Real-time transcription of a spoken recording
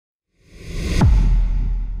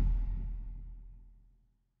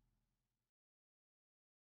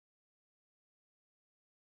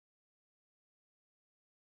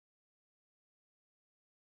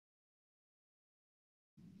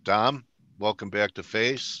Dom, welcome back to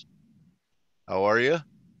Face. How are you?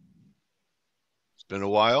 It's been a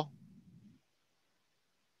while.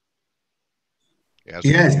 Yeah,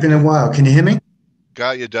 Asking it's you been a to while. Can you hear me?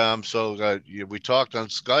 got you, Dom. So we talked on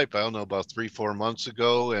Skype. I don't know about 3, 4 months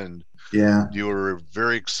ago, and Yeah. you were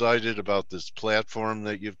very excited about this platform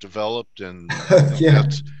that you've developed, and I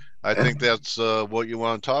think Yeah. that's what you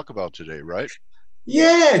want to talk about today, right?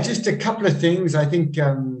 Yeah, just a couple of things. I think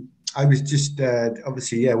I was just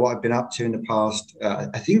obviously, yeah, what I've been up to in the past.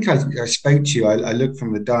 I think I spoke to you. I looked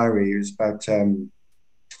from the diary. It was about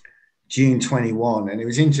June 21. And it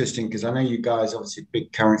was interesting because I know you guys obviously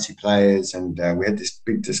big currency players, and we had this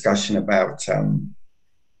big discussion about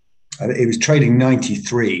it was trading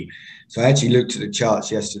 93. So I actually looked at the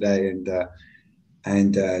charts yesterday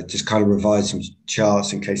and just kind of revised some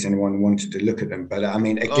charts in case anyone wanted to look at them. But I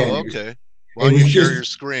mean, again, Oh, it was okay. Why it don't you was share just your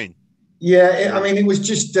screen? yeah. I Share mean, it was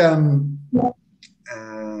just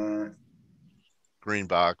green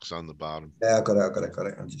box on the bottom. yeah, I got it, I got it, got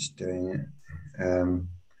it. I'm just doing it. Um,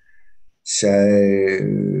 so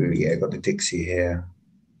yeah, I got the Dixie here.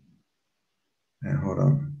 Hold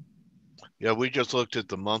on. Yeah, we just looked at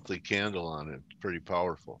the monthly candle on it. It's pretty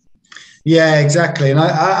powerful. Yeah, exactly. And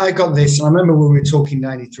I got this. And I remember when we were talking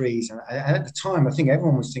 93s, and at the time, I think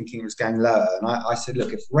everyone was thinking it was going lower. And I said,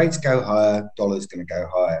 look, if rates go higher, dollar's going to go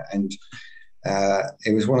higher. And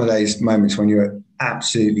it was one of those moments when you were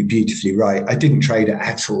absolutely beautifully right. I didn't trade it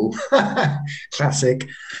at all. Classic.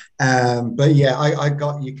 But yeah, I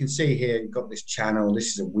got, you can see here, you've got this channel.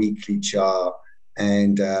 This is a weekly chart.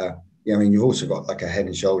 And yeah, I mean, you've also got like a head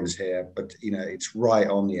and shoulders here, but you know, it's right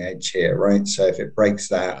on the edge here, right? So if it breaks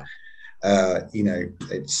that, Yeah. you know,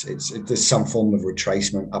 there's some form of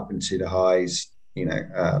retracement up into the highs. You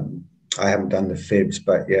know, I haven't done the fibs,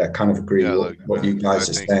 but yeah, I kind of agree Yeah, with like what you I guys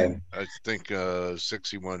are think saying. I think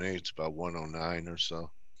 61.8 is about 109 or so,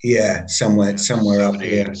 Yeah, and somewhere up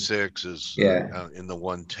here. 78.6 is Yeah, in the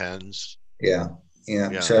 110s. yeah,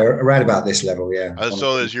 yeah. Yeah. So around about this level, yeah.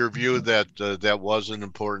 So is your view that that was an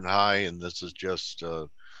important high, and this is just a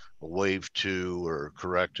wave two or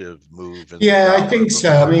corrective move in the Yeah, I dollar think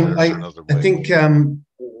so. I before mean, there's another I wave? think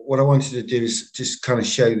what I wanted to do is just kind of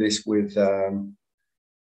show this with uh,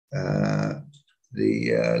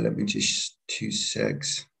 the let me just 2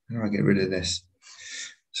 secs. How do I get rid of this?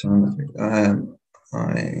 So I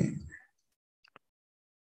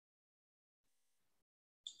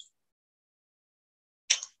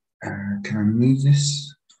can I move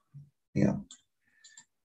this? Yeah.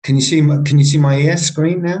 Can you see my ES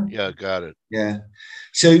screen now? Yeah, got it. Yeah.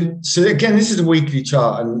 So again, this is a weekly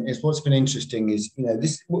chart, and it's what's been interesting is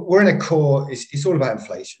this we're in a core. It's all about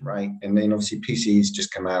inflation, right? And then obviously PC's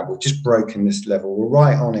just come out. We've just broken this level. We're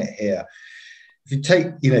right on it here. If you take,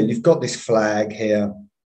 you've got this flag here.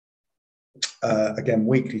 Again,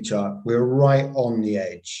 weekly chart. We're right on the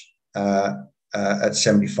edge at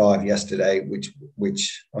 75 yesterday,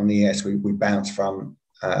 which on the ES we bounced from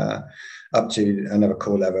up to another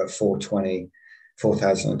core level at 420,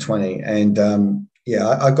 4020, and yeah,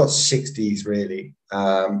 I got 60s really.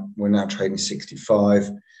 We're now trading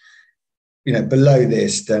 65. Below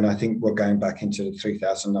this, then I think we're going back into the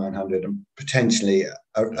 3,900 and potentially Yeah,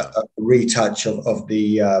 a retouch of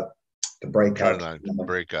the breakout. trend line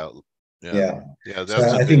breakout. Yeah, Yeah. yeah, So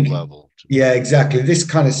that's a I big think, level to me. yeah, exactly. This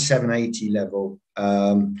kind of 780 level.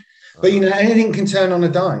 But Uh-huh. anything can turn on a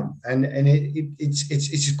dime, and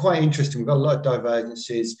it's quite interesting. We've got a lot of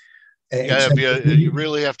divergences in Yeah, if terms you of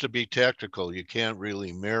really have to be tactical. You can't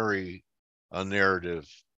really marry a narrative.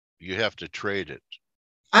 You have to trade it.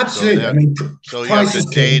 So absolutely. I that mean, so you have price to is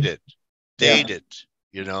king. date Yeah, it.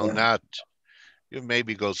 You know, yeah. not you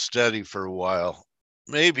maybe go steady for a while,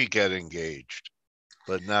 maybe get engaged,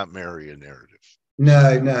 but not marry a narrative.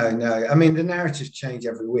 No, no, no. I mean, the narratives change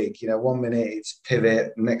every week. One minute it's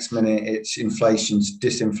pivot, next minute it's inflation's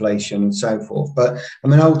disinflation, and so forth. But I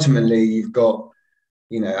mean, ultimately, you've got,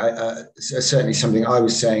 certainly something I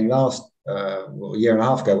was saying last, a year and a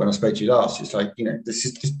half ago when I spoke to you last. It's like,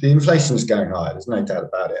 the inflation's going higher. There's no doubt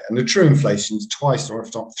about it, and the true inflation's twice or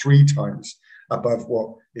if not three times above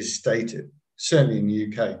what is stated. Certainly in the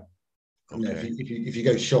UK. If Okay. you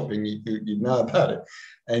go shopping, you know about it,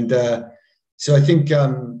 and so I think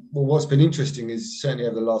well, what's been interesting is certainly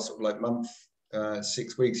over the last sort of like month,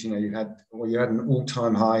 6 weeks. You had an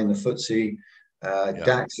all-time high in the FTSE. Yeah.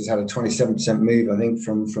 DAX has had a 27% move, I think,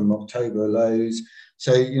 from October lows.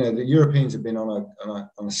 So the Europeans have been on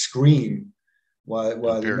a screen, while the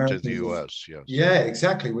Compared to the Americans have, US, yes. yeah,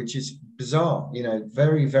 exactly, which is bizarre.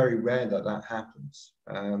 Very very rare that happens.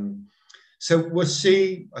 So we'll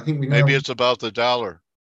see. I think we Maybe now. it's about the dollar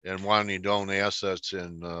and wanting to own assets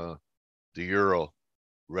in the euro.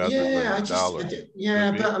 rather than Yeah, the dollar. Could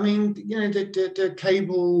yeah, be. but I mean, the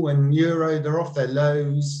cable and euro, they're off their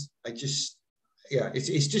lows. Yeah,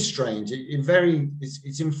 it's just strange.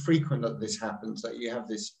 It's infrequent that this happens, that you have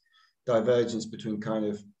this divergence between kind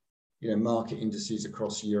of, market indices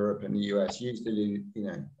across Europe and the US. Usually,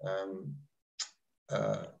 the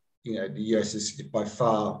US is by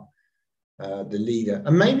far the leader,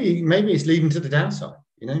 and maybe it's leading to the downside,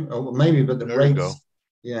 or maybe, but the There you go. rates,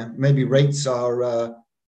 yeah, maybe rates are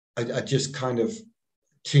just kind of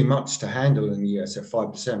too much to handle in the US at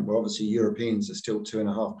 5%. Well, obviously Europeans are still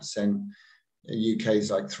 2.5%. UK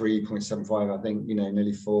is like 3.75, I think,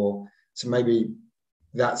 nearly 4. So maybe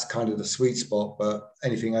that's kind of the sweet spot, but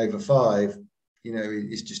anything over 5,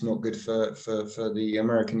 is just not good for the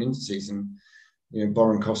American indices, and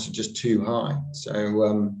borrowing costs are just too high.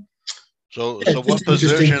 So Yeah, what just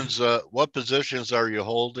interesting. positions are you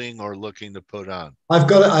holding or looking to put on? I've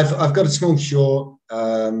got a small short,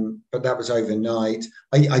 but that was overnight.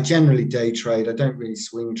 I generally day trade. I don't really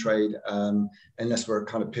swing trade unless we're at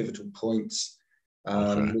kind of pivotal points,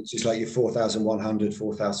 Okay. which is like your 4,100,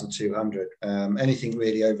 4,200. Anything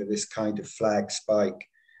really over this kind of flag spike,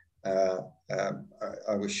 I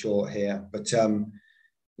was short here. But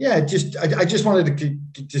yeah, I just wanted to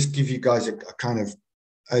just give you guys a kind of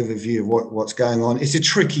overview of what's going on. It's a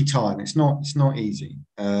tricky time. It's not easy.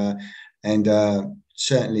 And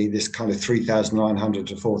certainly this kind of 3,900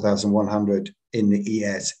 to 4,100 in the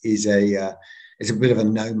ES is a bit of a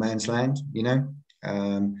no man's land.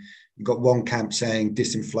 You've got one camp saying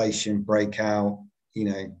disinflation breakout,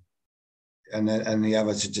 and the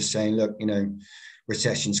others are just saying, look,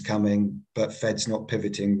 recession's coming, but Fed's not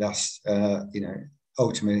pivoting. Thus,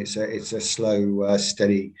 ultimately it's a slow,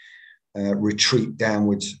 steady retreat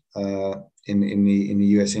downwards in the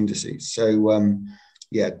US indices. So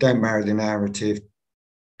yeah, don't marry the narrative,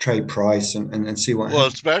 trade price, and see what Well,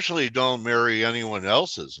 happens. especially don't marry anyone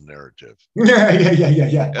else's narrative.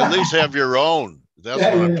 Yeah. At least have your own. That's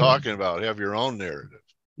what I'm Yeah. talking about. Have your own narrative.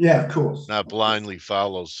 Yeah, of course. Not blindly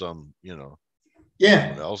follow some, someone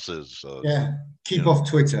Yeah, else's, yeah. Keep off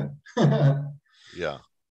Twitter. yeah.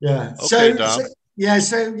 Yeah. Okay, So Dom. yeah,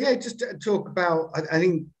 just to talk about, I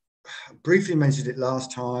think briefly mentioned it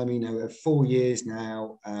last time, 4 years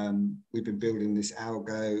now, we've been building this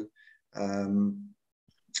algo.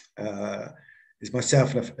 It's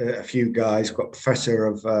myself and a few guys. We've got a professor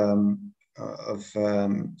of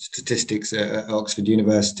statistics at Oxford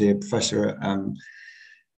University, a professor at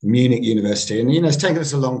Munich University, and it's taken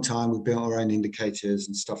us a long time. We've built our own indicators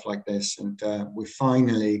and stuff like this, and we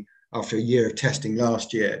finally, after a year of testing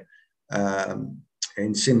last year,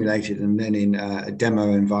 in simulated and then in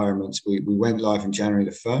demo environments, we went live on January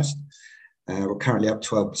the 1st. We're currently up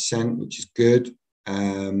 12%, which is good.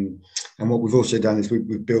 And what we've also done is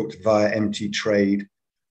we've built via MT Trade,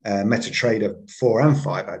 MetaTrader 4 and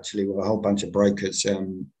 5, actually, with a whole bunch of brokers,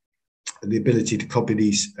 the ability to copy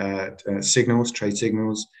these signals, trade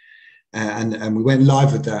signals. And we went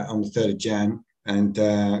live with that on the 3rd of Jan. And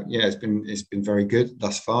yeah, it's been very good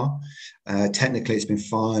thus far. Technically, it's been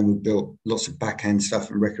fine. We've built lots of back end stuff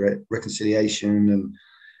and reconciliation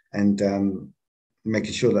and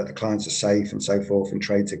making sure that the clients are safe and so forth, and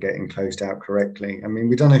trades are getting closed out correctly. I mean,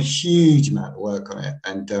 we've done a huge amount of work on it,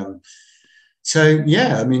 and so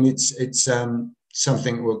yeah, I mean, it's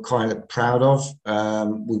something we're quite proud of.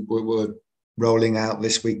 We're rolling out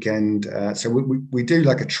this weekend, so we do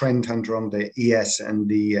like a trend hunter on the ES and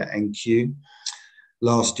the NQ.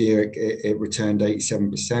 Last year, it returned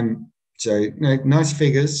 87%. So, nice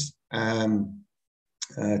figures.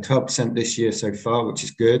 12% this year so far, which is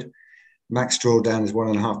good. Max drawdown is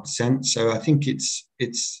 1.5%. So I think it's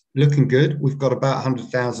looking good. We've got about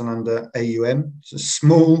 100,000 under AUM. It's a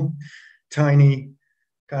small, tiny,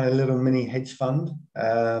 kind of little mini hedge fund.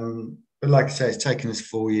 But like I say, it's taken us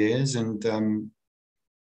 4 years, and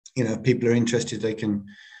if people are interested, they can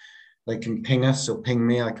ping us or ping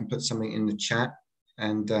me. I can put something in the chat.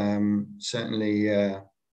 And certainly,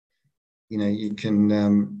 you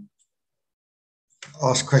can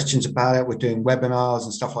ask questions about it. We're doing webinars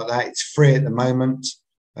and stuff like that. It's free at the moment.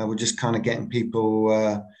 We're just kind of getting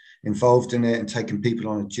people involved in it and taking people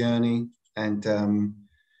on a journey. And,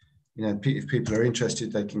 if people are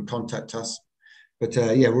interested, they can contact us. But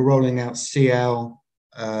yeah, we're rolling out CL,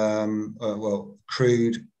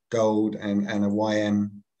 crude, gold, and a YM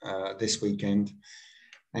this weekend.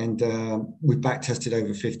 And we've back tested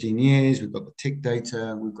over 15 years. We've got the tick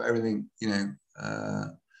data. We've got everything,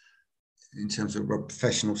 in terms of a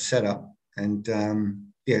professional setup. And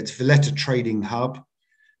yeah, it's Valletta Trading Hub.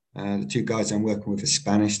 The two guys I'm working with are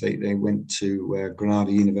Spanish. They went to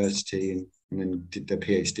Granada University and then did their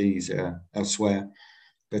PhDs elsewhere.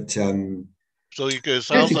 But So it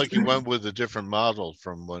sounds like you went with a different model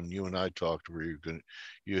from when you and I talked, where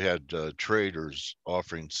you had traders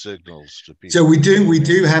offering signals to people. So we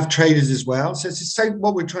do have traders as well. So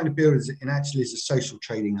what we're trying to build is a social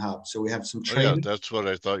trading hub. So we have some traders. Oh yeah, that's what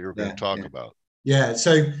I thought you were going to talk about. Yeah,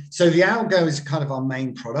 so the algo is kind of our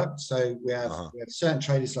main product. So we have certain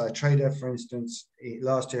traders, like a trader, for instance.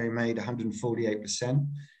 Last year he made 148%.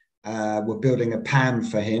 We're building a PAM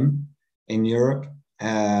for him in Europe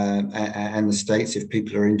and the States if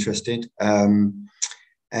people are interested. So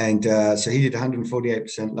he did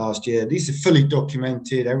 148% last year. These are fully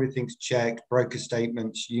documented. Everything's checked. Broker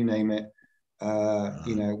statements, you name it.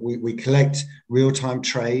 We collect real-time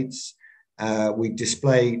trades. We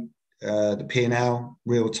display the P&L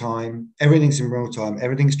real time. Everything's in real time.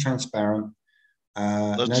 Everything's transparent.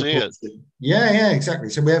 Let's see it. Yeah, exactly.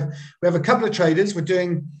 So we have a couple of traders. We've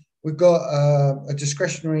got a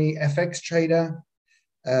discretionary FX trader,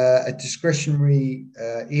 a discretionary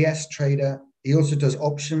ES trader. He also does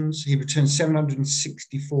options. He returns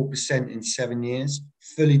 764% in 7 years,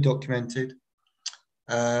 fully documented.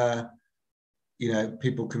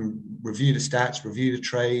 People can review the stats, review the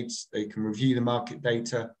trades. They can review the market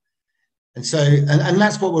data. And so, and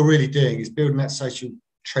that's what we're really doing, is building that social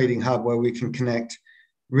trading hub where we can connect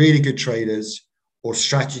really good traders or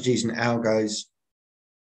strategies and algos.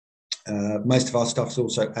 Most of our stuff's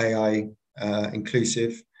also AI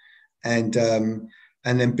inclusive, and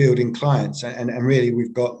then building clients. And really,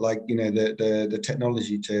 we've got the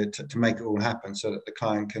technology to make it all happen, so that the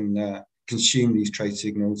client can consume these trade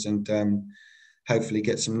signals and hopefully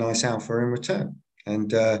get some nice alpha in return.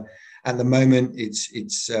 And at the moment,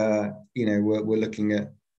 we're looking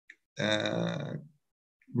at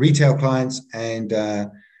retail clients and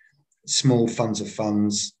small funds of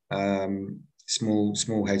funds,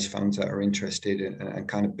 small hedge funds that are interested and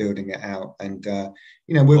kind of building it out. And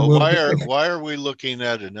why are we looking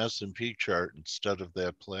at an S&P chart instead of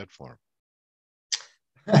that platform?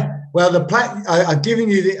 Well, I've given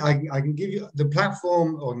you I can give you the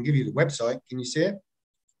platform, or I can give you the website. Can you see it?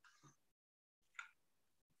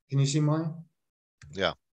 Can you see mine?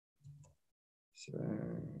 Yeah. So,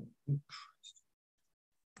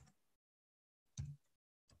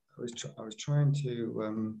 I was trying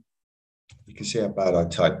to. You can see how bad I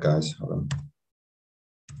type, guys. Hold on.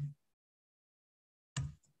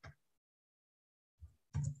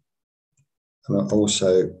 And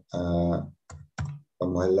also on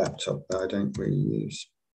my laptop that I don't really use.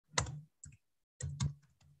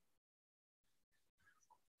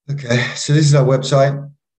 Okay, so this is our website.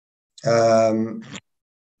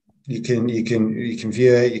 You can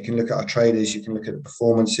view it. You can look at our traders. You can look at the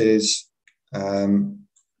performances.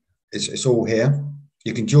 It's all here.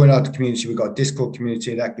 You can join our community. We've got a Discord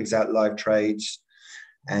community that gives out live trades,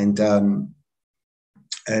 and then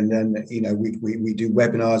we do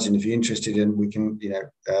webinars. And if you're interested in, we can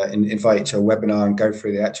invite you to a webinar and go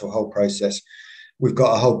through the actual whole process. We've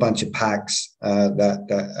got a whole bunch of packs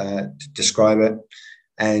that describe it,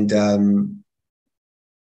 and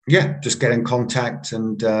just get in contact,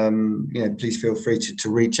 and please feel free to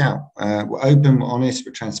reach out. We're open, we're honest,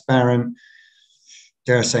 we're transparent.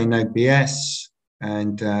 Dare I say, no BS,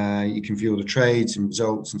 and you can view all the trades and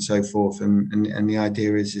results and so forth. And the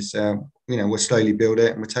idea is we'll slowly build it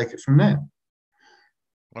and we'll take it from there.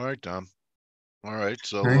 All right, Tom. All right,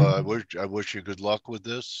 so I wish you good luck with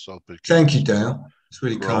this. Thank you, Dale. It's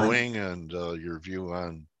really growing kind. And your view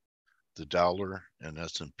on the dollar and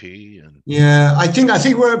S&P, and I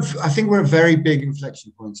think we're at very big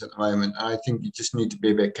inflection points at the moment. I think you just need to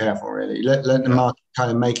be a bit careful, really. Let the market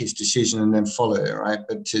kind of make its decision and then follow it, right?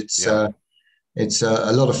 But it's a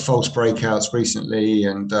lot of false breakouts recently,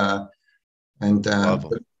 and love them.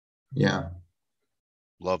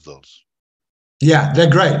 Love those. Yeah, they're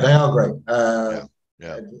great. They are great.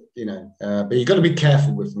 Yeah. But you got to be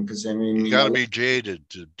careful with them, because you got to be jaded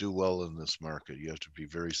to do well in this market. You have to be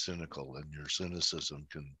very cynical, and your cynicism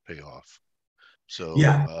can pay off. So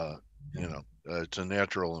it's a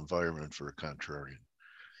natural environment for a contrarian.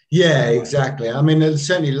 Yeah, exactly. I mean,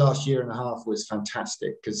 certainly last year and a half was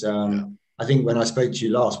fantastic, because I think when I spoke to you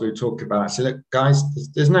last, we were talking about. I said, look, guys,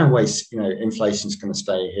 there's no way inflation's going to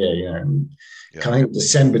stay here. Coming up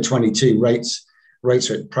December 22, rates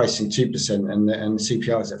are pricing 2%, and the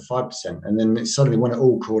CPI is at 5%, and then suddenly, when it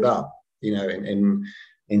all caught up, in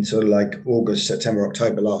sort of like August, September,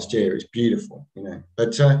 October last year, it's beautiful,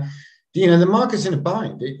 But the market's in a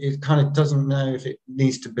bind. It kind of doesn't know if it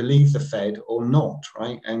needs to believe the Fed or not,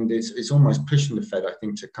 right? And it's almost pushing the Fed, I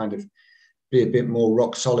think, to kind of be a bit more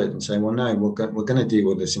rock solid and say, well, no, we're going to deal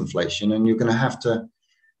with this inflation, and you're going to have to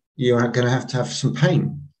have some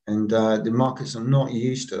pain. and the markets are not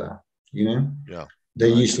used to that. You know, Yeah, they're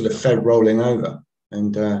used to the Fed rolling over,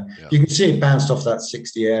 and you can see it bounced off that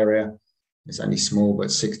 60 area. It's only small,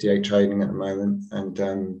 but 68 trading at the moment,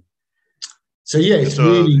 and so yeah,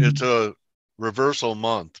 it's a reversal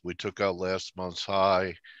month. We took out last month's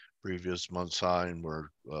high, previous month's high, and we're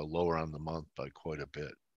lower on the month by quite a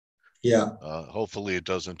bit. Yeah. Hopefully it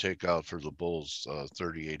doesn't take out for the bulls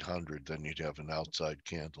 3,800. Then you'd have an outside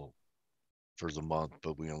candle for the month,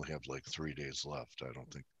 but we only have like 3 days left. I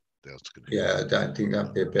don't think that's going to. Yeah, I don't think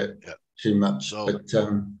that'd be a bit too much. So, but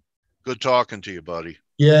good talking to you, buddy.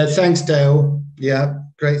 Yeah, thanks, Dale. Yeah,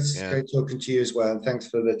 great talking to you as well. And thanks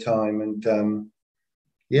for the time. And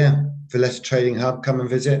yeah, for Leicester Trading Hub, come and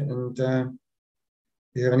visit. And if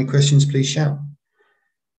you have any questions, please shout.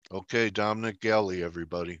 Okay, Dominic Galley,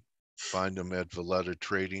 everybody. Find him at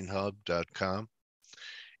vallettatradinghub.com.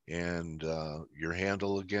 And your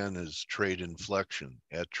handle again is Trade Inflection,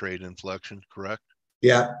 at Trade Inflection, correct?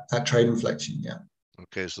 Yeah, at Trade Inflection, yeah.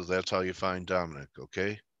 Okay, so that's how you find Dominic,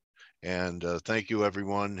 okay? And thank you,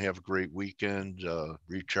 everyone. Have a great weekend.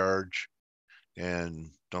 Recharge. And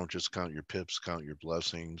don't just count your pips, count your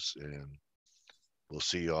blessings. And we'll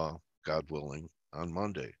see y'all, God willing, on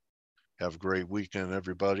Monday. Have a great weekend,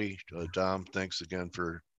 everybody. Dom, thanks again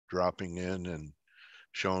for dropping in and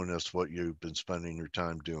showing us what you've been spending your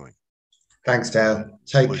time doing. Thanks, Dale.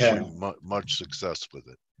 Take care. Wish you much success with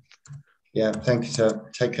it. Yeah, thank you, sir.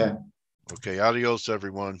 Take care. Okay, adios,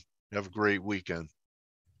 everyone. Have a great weekend.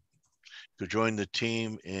 Could join the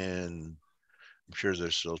team, and I'm sure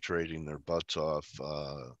they're still trading their butts off.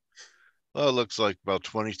 Well, it looks like about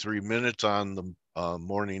 23 minutes on the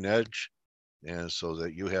morning edge. And so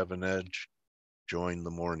that you have an edge, join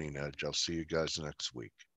the morning edge. I'll see you guys next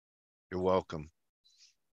week. You're welcome.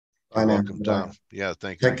 You're welcome, Dom. Yeah,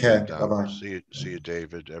 thank you. Take care. Dom. Bye-bye. See you,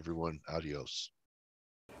 David. Everyone, adios.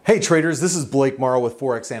 Hey traders, this is Blake Morrow with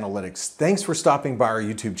ForexAnalytix. Thanks for stopping by our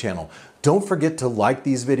YouTube channel. Don't forget to like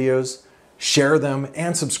these videos, share them,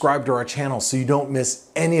 and subscribe to our channel so you don't miss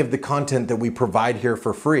any of the content that we provide here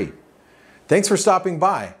for free. Thanks for stopping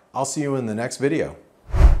by. I'll see you in the next video.